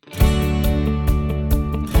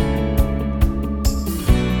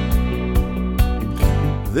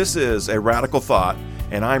This is A Radical Thought,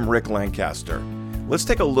 and I'm Rick Lancaster. Let's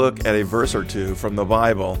take a look at a verse or two from the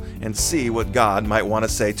Bible and see what God might want to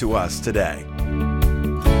say to us today.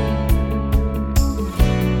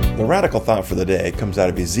 The radical thought for the day comes out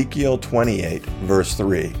of Ezekiel 28, verse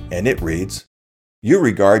 3, and it reads, "You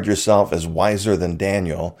regard yourself as wiser than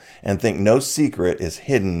Daniel and think no secret is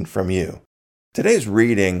hidden from you." Today's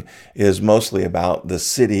reading is mostly about the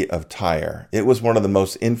city of Tyre. It was one of the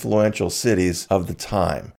most influential cities of the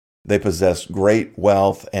time. They possessed great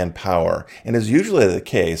wealth and power, and as usually the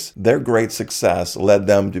case, their great success led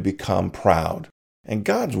them to become proud. And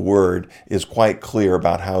God's word is quite clear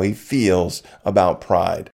about how he feels about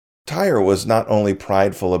pride. Tyre was not only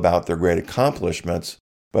prideful about their great accomplishments,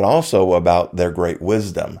 but also about their great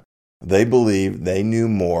wisdom. They believed they knew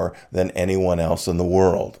more than anyone else in the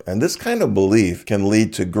world. And this kind of belief can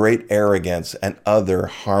lead to great arrogance and other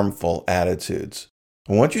harmful attitudes.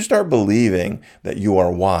 And once you start believing that you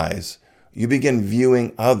are wise, you begin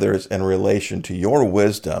viewing others in relation to your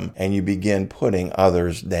wisdom, and you begin putting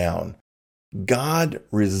others down. God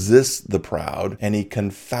resists the proud, and he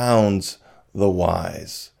confounds the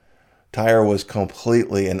wise. Tyre was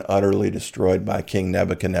completely and utterly destroyed by King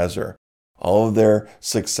Nebuchadnezzar. All of their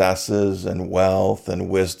successes and wealth and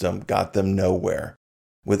wisdom got them nowhere.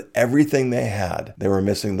 With everything they had, they were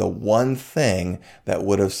missing the one thing that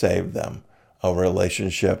would have saved them, a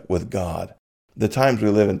relationship with God. The times we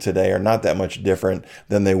live in today are not that much different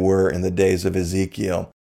than they were in the days of Ezekiel.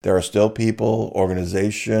 There are still people,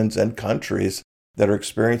 organizations, and countries that are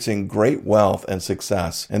experiencing great wealth and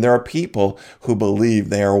success. And there are people who believe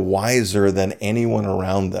they are wiser than anyone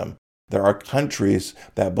around them. There are countries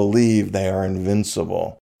that believe they are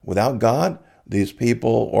invincible. Without God, these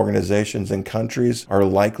people, organizations, and countries are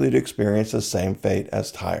likely to experience the same fate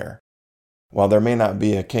as Tyre. While there may not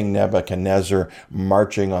be a King Nebuchadnezzar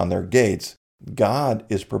marching on their gates, God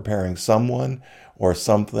is preparing someone or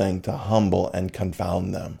something to humble and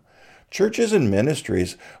confound them. Churches and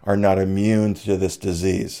ministries are not immune to this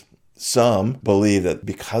disease. Some believe that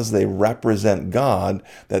because they represent God,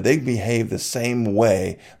 that they behave the same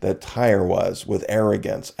way that Tyre was, with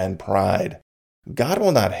arrogance and pride. God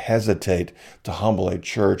will not hesitate to humble a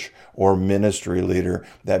church or ministry leader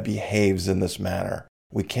that behaves in this manner.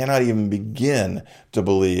 We cannot even begin to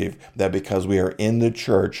believe that because we are in the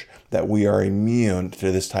church that we are immune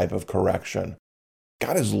to this type of correction.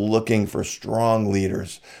 God is looking for strong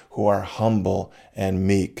leaders who are humble and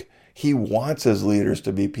meek. He wants his leaders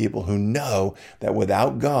to be people who know that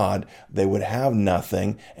without God, they would have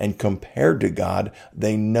nothing, and compared to God,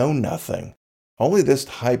 they know nothing. Only this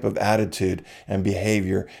type of attitude and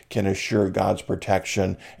behavior can assure God's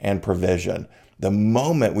protection and provision. The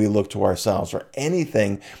moment we look to ourselves or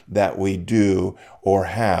anything that we do or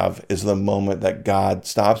have is the moment that God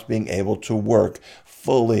stops being able to work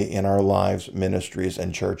fully in our lives, ministries,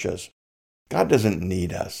 and churches. God doesn't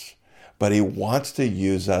need us, but he wants to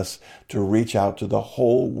use us to reach out to the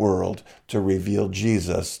whole world to reveal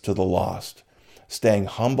Jesus to the lost. Staying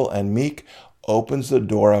humble and meek opens the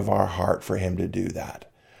door of our heart for him to do that.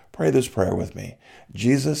 Pray this prayer with me.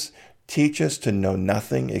 Jesus, teach us to know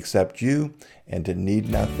nothing except you and to need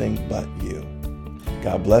nothing but you.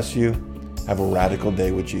 God bless you. Have a radical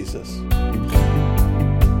day with Jesus.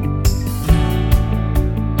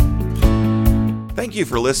 Thank you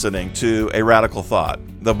for listening to A Radical Thought.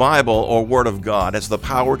 The Bible, or Word of God, has the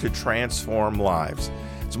power to transform lives.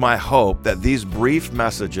 It's my hope that these brief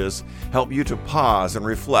messages help you to pause and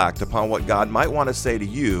reflect upon what God might want to say to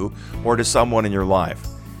you or to someone in your life.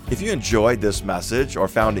 If you enjoyed this message or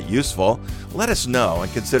found it useful, let us know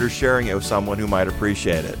and consider sharing it with someone who might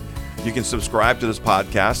appreciate it. You can subscribe to this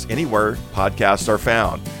podcast anywhere podcasts are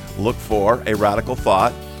found. Look for A Radical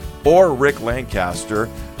Thought or Rick Lancaster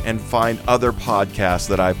and find other podcasts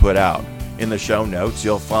that I put out. In the show notes,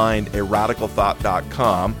 you'll find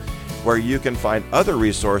aradicalthought.com, where you can find other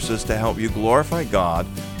resources to help you glorify God,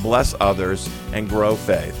 bless others, and grow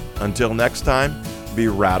faith. Until next time, be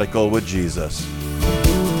radical with Jesus.